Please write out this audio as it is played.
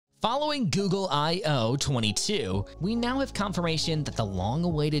Following Google I/O 22, we now have confirmation that the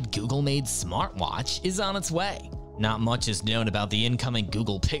long-awaited Google-made smartwatch is on its way. Not much is known about the incoming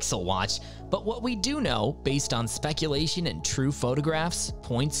Google Pixel Watch, but what we do know, based on speculation and true photographs,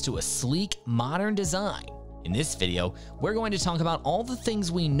 points to a sleek, modern design. In this video, we're going to talk about all the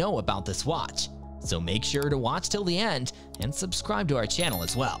things we know about this watch, so make sure to watch till the end and subscribe to our channel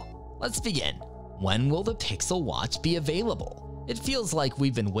as well. Let's begin. When will the Pixel Watch be available? It feels like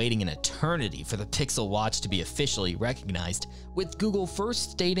we've been waiting an eternity for the Pixel Watch to be officially recognized, with Google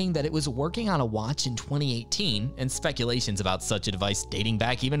first stating that it was working on a watch in 2018 and speculations about such a device dating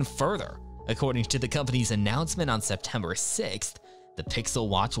back even further. According to the company's announcement on September 6th, the Pixel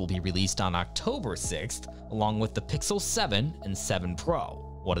Watch will be released on October 6th, along with the Pixel 7 and 7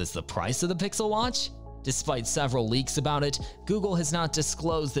 Pro. What is the price of the Pixel Watch? Despite several leaks about it, Google has not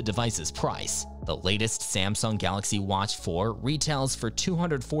disclosed the device's price. The latest Samsung Galaxy Watch 4 retails for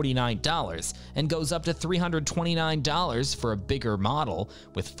 $249 and goes up to $329 for a bigger model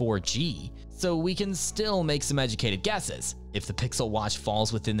with 4G, so we can still make some educated guesses. If the Pixel Watch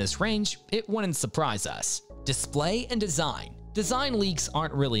falls within this range, it wouldn't surprise us. Display and design. Design leaks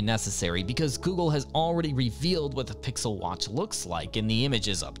aren't really necessary because Google has already revealed what the Pixel Watch looks like in the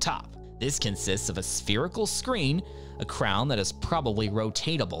images up top. This consists of a spherical screen, a crown that is probably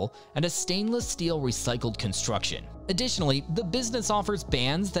rotatable, and a stainless steel recycled construction. Additionally, the business offers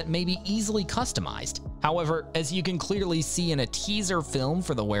bands that may be easily customized. However, as you can clearly see in a teaser film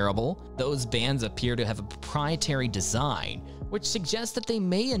for the wearable, those bands appear to have a proprietary design, which suggests that they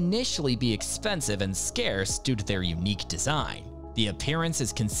may initially be expensive and scarce due to their unique design. The appearance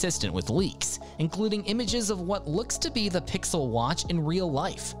is consistent with leaks, including images of what looks to be the Pixel Watch in real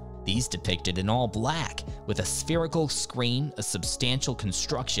life. These depicted in all black, with a spherical screen, a substantial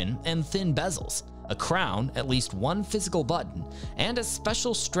construction, and thin bezels. A crown, at least one physical button, and a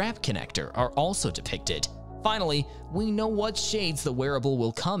special strap connector are also depicted. Finally, we know what shades the wearable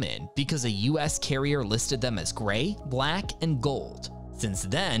will come in because a US carrier listed them as gray, black, and gold. Since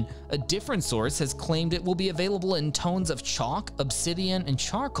then, a different source has claimed it will be available in tones of chalk, obsidian, and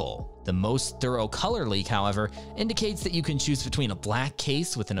charcoal. The most thorough color leak, however, indicates that you can choose between a black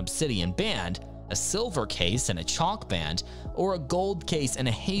case with an obsidian band, a silver case and a chalk band, or a gold case and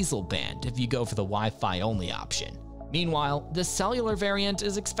a hazel band if you go for the Wi-Fi only option. Meanwhile, the cellular variant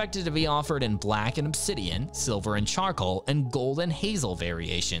is expected to be offered in black and obsidian, silver and charcoal, and gold and hazel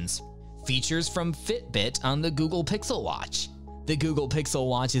variations. Features from Fitbit on the Google Pixel Watch. The Google Pixel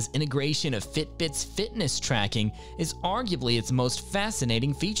Watch's integration of Fitbit's fitness tracking is arguably its most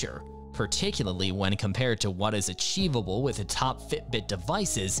fascinating feature, particularly when compared to what is achievable with the top Fitbit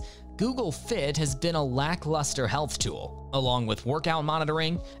devices. Google Fit has been a lackluster health tool. Along with workout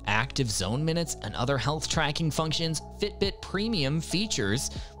monitoring, active zone minutes, and other health tracking functions, Fitbit Premium features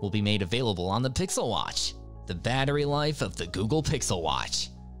will be made available on the Pixel Watch. The battery life of the Google Pixel Watch.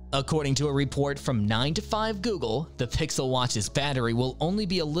 According to a report from 9to5 Google, the Pixel Watch's battery will only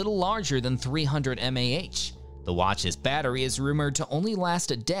be a little larger than 300 mAh. The watch's battery is rumored to only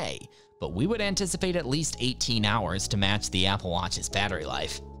last a day, but we would anticipate at least 18 hours to match the Apple Watch's battery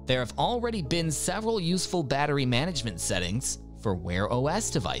life. There have already been several useful battery management settings for Wear OS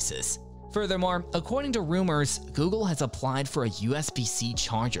devices. Furthermore, according to rumors, Google has applied for a USB-C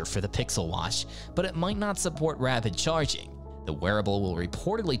charger for the Pixel Watch, but it might not support rapid charging. The wearable will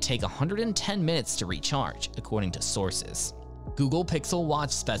reportedly take 110 minutes to recharge, according to sources. Google Pixel Watch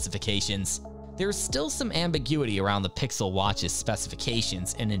specifications. There's still some ambiguity around the Pixel Watch's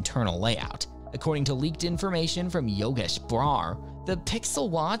specifications and internal layout. According to leaked information from Yogesh Brar, the Pixel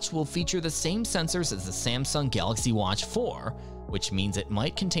Watch will feature the same sensors as the Samsung Galaxy Watch 4, which means it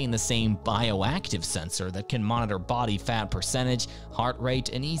might contain the same bioactive sensor that can monitor body fat percentage, heart rate,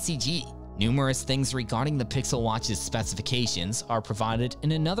 and ECG. Numerous things regarding the Pixel Watch's specifications are provided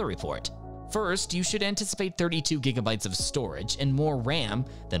in another report. First, you should anticipate 32 GB of storage and more RAM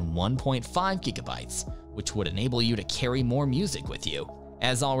than 1.5 GB, which would enable you to carry more music with you.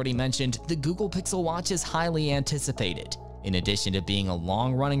 As already mentioned, the Google Pixel Watch is highly anticipated. In addition to being a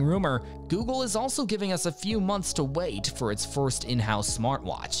long-running rumor, Google is also giving us a few months to wait for its first in-house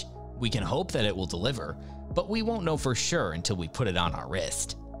smartwatch. We can hope that it will deliver, but we won't know for sure until we put it on our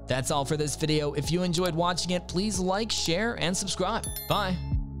wrist. That's all for this video. If you enjoyed watching it, please like, share, and subscribe. Bye!